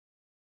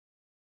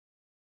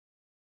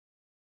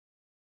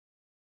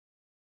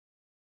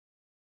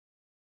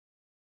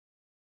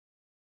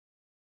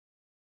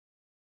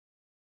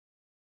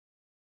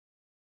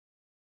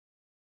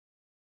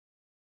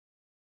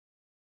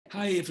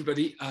Hi,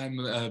 everybody. I'm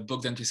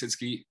Bohdan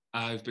Piasecki.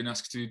 I've been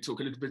asked to talk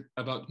a little bit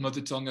about mother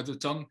tongue, other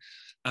tongue.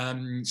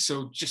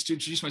 So just to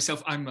introduce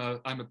myself, I'm a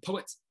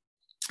poet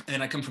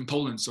and I come from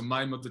Poland. So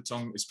my mother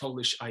tongue is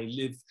Polish. I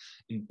live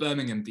in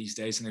Birmingham these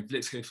days and I've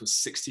lived here for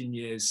 16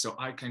 years. So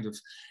I kind of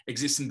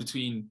exist in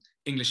between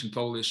English and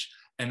Polish,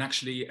 and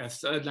actually a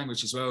third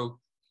language as well,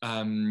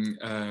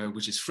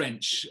 which is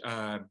French.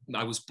 I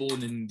was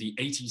born in the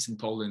 80s in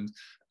Poland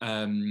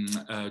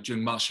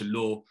during martial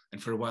law,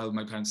 and for a while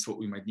my parents thought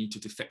we might need to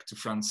defect to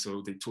France,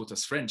 so they taught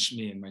us French,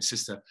 me and my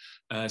sister.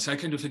 So I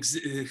kind of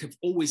have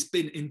always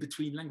been in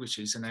between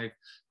languages, and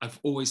I've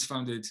always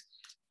found it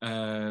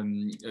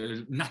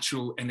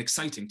natural and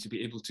exciting to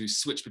be able to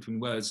switch between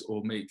words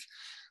or make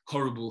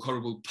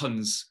horrible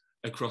puns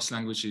across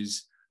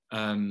languages.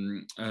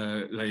 And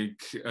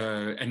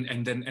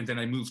then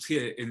I moved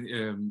here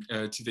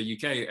to the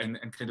UK, and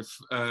kind of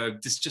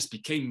this just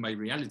became my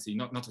reality,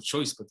 not a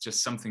choice, but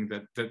just something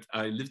that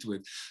I lived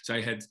with. So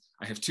I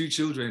have two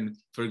children,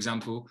 for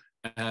example,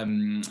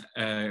 and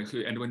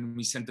when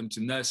we sent them to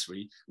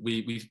nursery,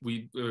 we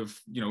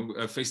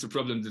faced a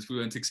problem that we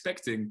weren't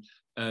expecting,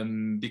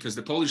 because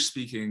the Polish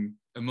speaking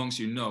amongst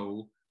you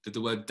know that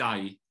the word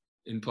 "daj"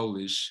 in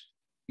Polish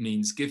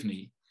means "give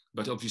me,"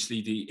 but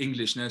obviously the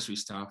English nursery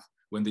staff,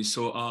 when they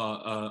saw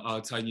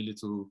our tiny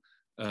little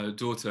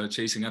daughter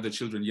chasing other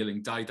children,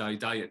 yelling "die, die,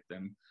 die" at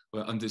them,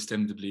 were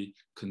understandably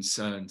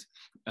concerned.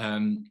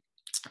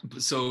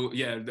 So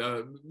yeah,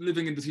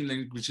 living in between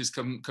languages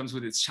comes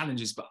with its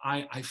challenges, but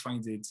I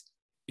find it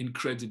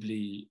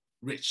incredibly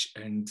rich,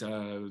 and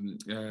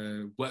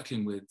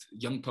working with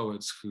young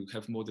poets who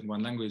have more than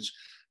one language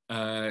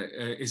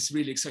is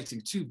really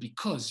exciting too,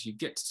 because you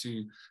get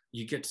to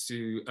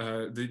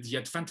the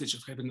advantage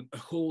of having a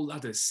whole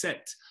other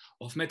set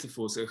of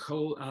metaphors, a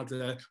whole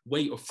other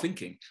way of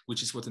thinking,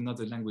 which is what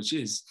another language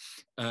is.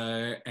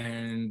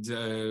 And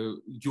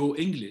your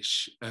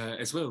English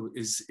as well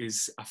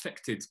is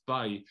affected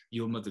by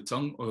your mother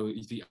tongue or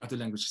the other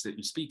languages that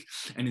you speak,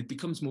 and it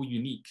becomes more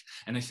unique.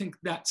 And I think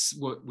that's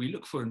what we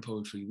look for in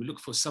poetry. We look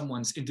for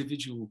someone's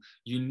individual,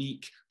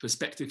 unique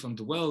perspective on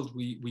the world.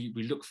 We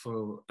look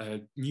for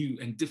a new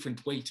and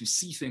different way to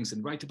see things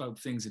and write about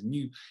things, and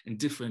new and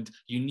different,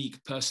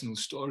 unique personal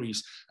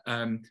stories.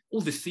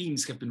 All the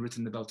themes have been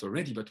written about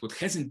already, but what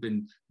hasn't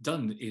been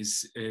done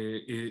is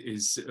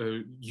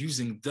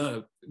using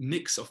the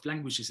mix of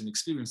languages and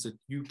experience that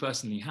you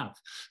personally have.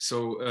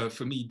 So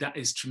for me, that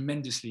is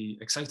tremendously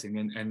exciting,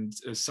 and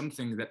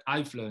something that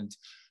I've learned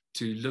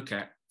to look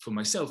at for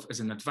myself as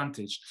an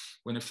advantage.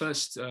 When I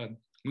first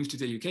moved to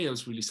the UK, I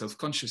was really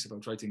self-conscious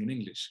about writing in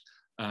English.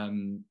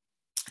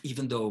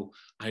 Even though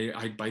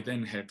I by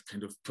then had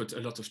kind of put a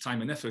lot of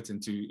time and effort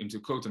into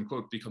quote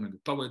unquote becoming a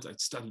poet. I'd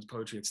studied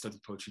poetry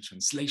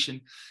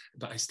translation,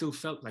 but I still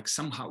felt like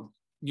somehow,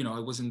 I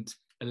wasn't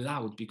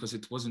allowed because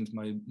it wasn't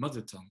my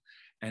mother tongue.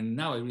 And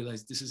now I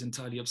realize this is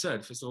entirely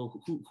absurd. First of all,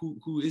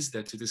 who is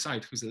there to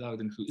decide who's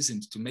allowed and who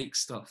isn't to make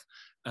stuff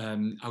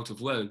out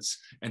of words?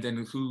 And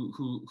then who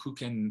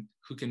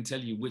can tell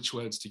you which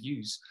words to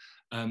use?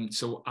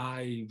 So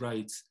I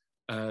write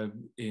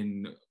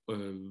in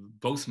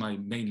both my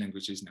main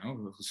languages now,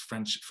 because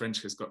French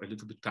has got a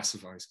little bit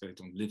passivized, but I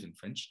don't live in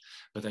French.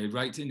 But I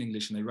write in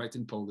English and I write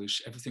in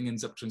Polish. Everything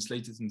ends up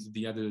translated into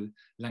the other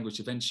language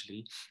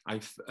eventually.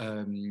 I've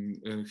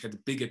had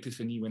a big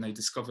epiphany when I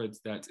discovered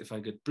that if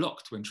I get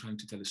blocked when trying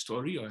to tell a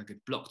story, or I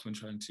get blocked when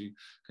trying to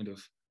kind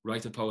of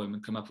write a poem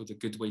and come up with a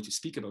good way to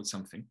speak about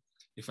something,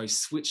 if I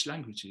switch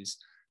languages,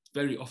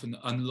 very often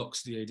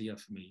unlocks the idea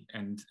for me,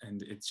 and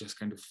it just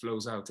kind of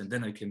flows out, and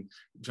then I can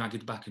drag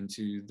it back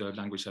into the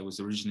language I was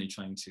originally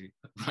trying to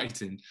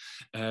write in.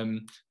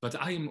 But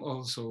I am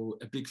also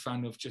a big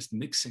fan of just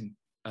mixing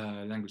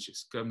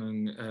languages.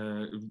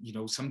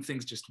 Some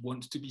things just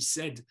want to be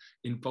said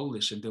in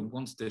Polish, and they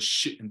want the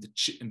shit and the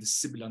chit and the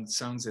sibilant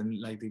sounds, and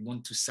like they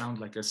want to sound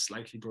like a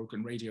slightly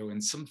broken radio,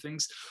 and some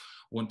things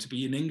want to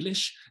be in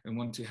English and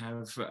want to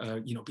have,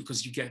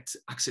 because you get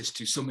access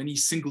to so many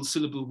single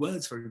syllable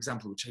words, for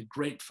example, which are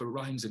great for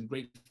rhymes and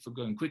great for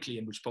going quickly,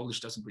 and which Polish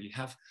doesn't really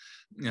have.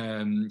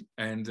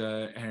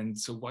 And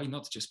so why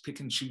not just pick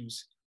and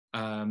choose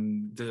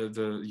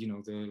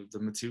the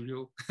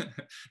material,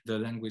 the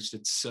language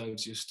that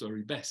serves your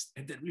story best,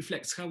 and that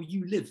reflects how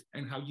you live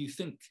and how you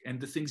think,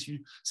 and the things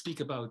you speak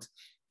about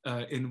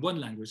in one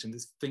language and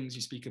the things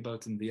you speak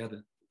about in the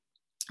other.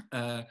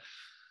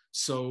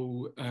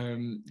 So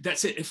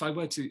that's it. If I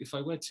were to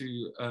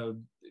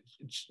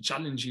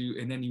challenge you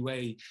in any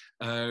way,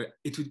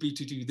 it would be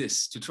to do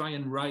this: to try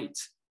and write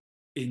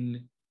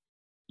in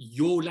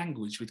your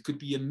language, which could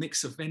be a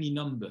mix of any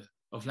number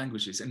of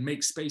languages, and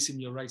make space in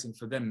your writing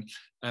for them.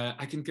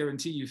 I can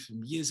guarantee you,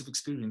 from years of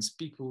experience,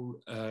 people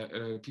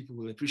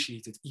will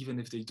appreciate it, even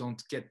if they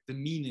don't get the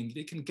meaning.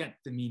 They can get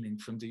the meaning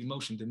from the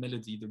emotion, the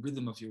melody, the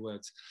rhythm of your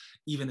words,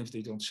 even if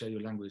they don't share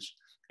your language.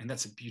 And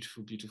that's a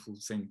beautiful, beautiful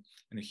thing,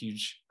 and a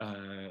huge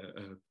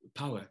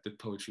power that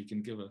poetry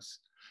can give us.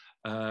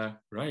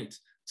 Right,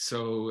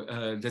 so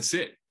that's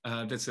it.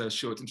 That's a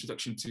short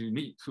introduction to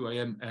me, who I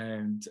am,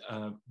 and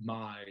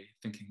my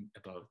thinking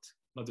about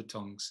mother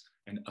tongues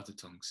and other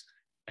tongues,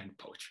 and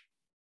poetry.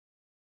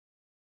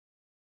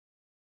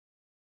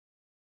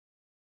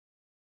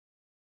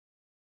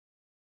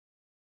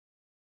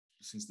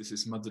 Since this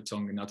is mother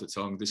tongue and other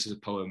tongue, this is a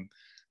poem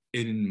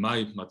in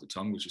my mother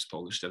tongue, which is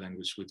Polish, the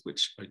language with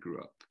which I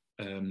grew up.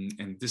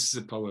 And this is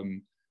a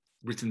poem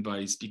written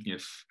by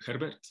Zbigniew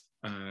Herbert,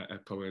 a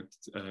poet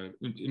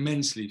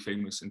immensely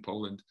famous in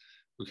Poland,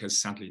 who has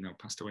sadly now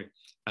passed away.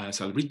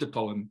 So I'll read the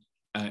poem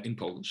in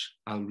Polish.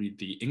 I'll read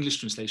the English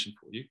translation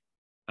for you.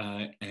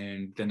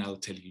 And then I'll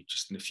tell you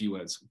just in a few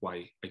words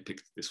why I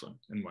picked this one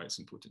and why it's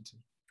important to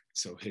me.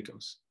 So here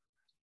goes.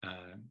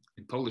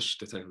 In Polish,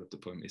 the title of the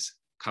poem is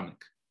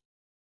Kamyk.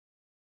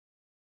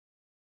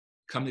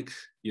 Kamyk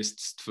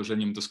jest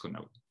stworzeniem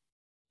doskonałym.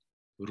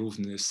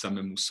 Równy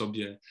samemu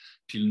sobie,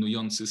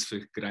 pilnujący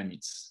swych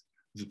granic,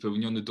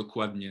 wypełniony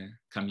dokładnie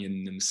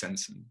kamiennym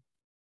sensem.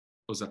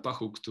 O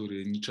zapachu,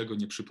 który niczego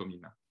nie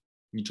przypomina,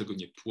 niczego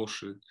nie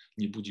płoszy,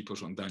 nie budzi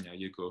pożądania.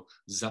 Jego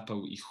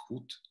zapał i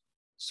chłód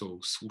są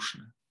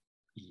słuszne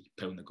i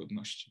pełne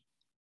godności.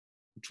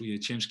 Czuję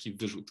ciężki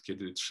wyrzut,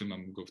 kiedy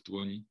trzymam go w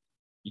dłoni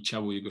i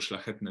ciało jego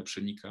szlachetne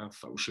przenika w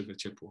fałszywe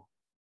ciepło.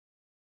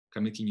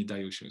 Kamyki nie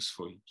dają się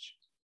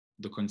oswoić.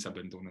 Do końca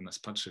będą na nas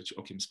patrzeć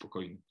okiem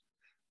spokojnym,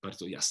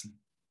 bardzo jasnym.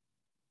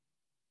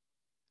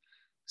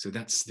 So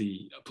that's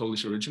the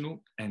Polish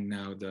original, and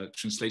now the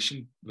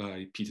translation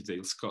by Peter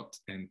Dale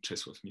Scott and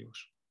Czeslaw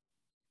Milosz.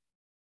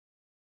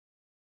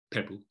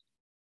 Pebble.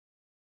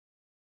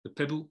 The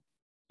pebble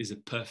is a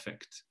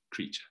perfect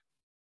creature,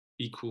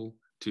 equal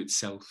to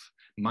itself,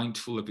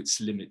 mindful of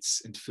its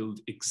limits, and filled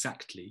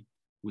exactly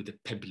with a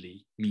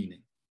pebbly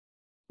meaning,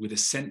 with a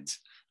scent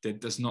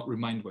that does not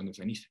remind one of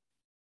anything,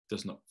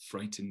 does not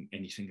frighten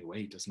anything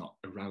away, does not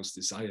arouse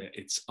desire.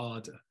 Its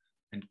ardor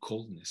and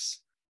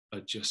coldness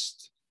are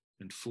just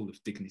and full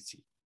of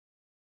dignity.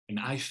 And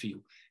I feel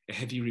a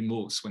heavy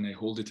remorse when I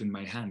hold it in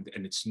my hand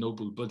and its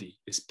noble body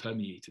is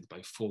permeated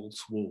by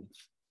false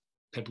warmth.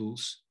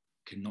 Pebbles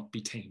cannot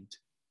be tamed.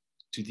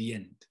 To the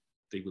end,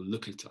 they will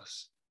look at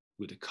us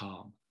with a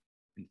calm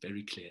and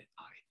very clear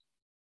eye.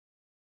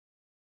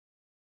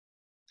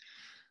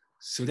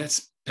 So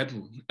that's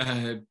Pebble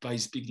by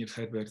Zbigniew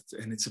Herbert,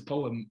 and it's a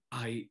poem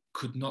I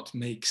could not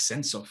make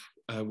sense of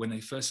when I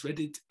first read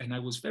it, and I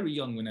was very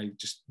young when I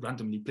just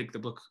randomly picked the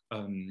book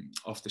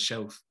off the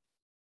shelf.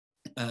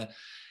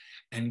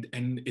 And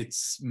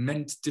it's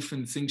meant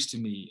different things to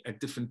me at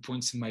different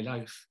points in my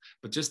life,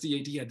 but just the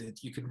idea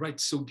that you could write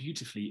so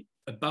beautifully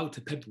about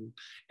a pebble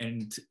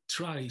and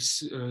try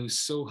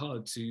so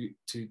hard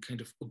to kind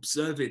of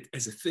observe it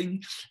as a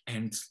thing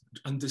and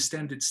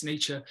understand its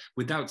nature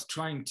without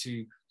trying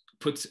to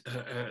put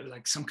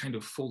like some kind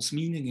of false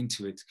meaning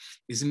into it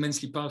is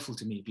immensely powerful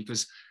to me,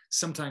 because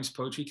sometimes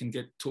poetry can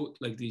get taught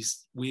like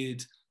these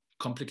weird,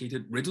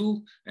 complicated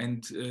riddle,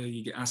 and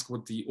you get asked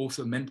what the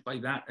author meant by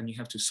that, and you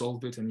have to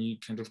solve it, and you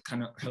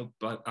cannot help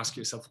but ask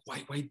yourself,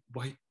 why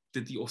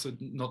did the author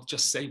not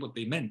just say what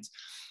they meant?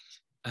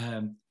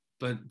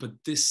 But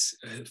this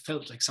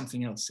felt like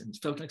something else, and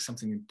it felt like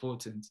something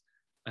important,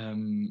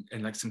 and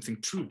like something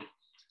true.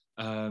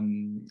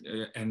 And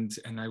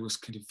I was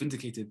kind of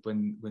vindicated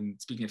when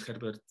Zbigniew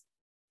Herbert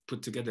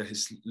put together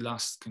his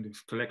last kind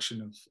of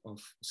collection of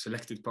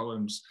selected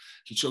poems.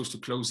 He chose to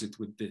close it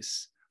with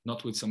this,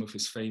 not with some of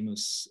his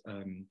famous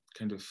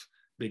kind of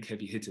big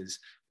heavy hitters,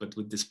 but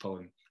with this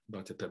poem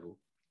about a pebble.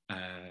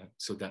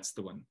 So that's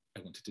the one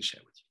I wanted to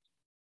share with you.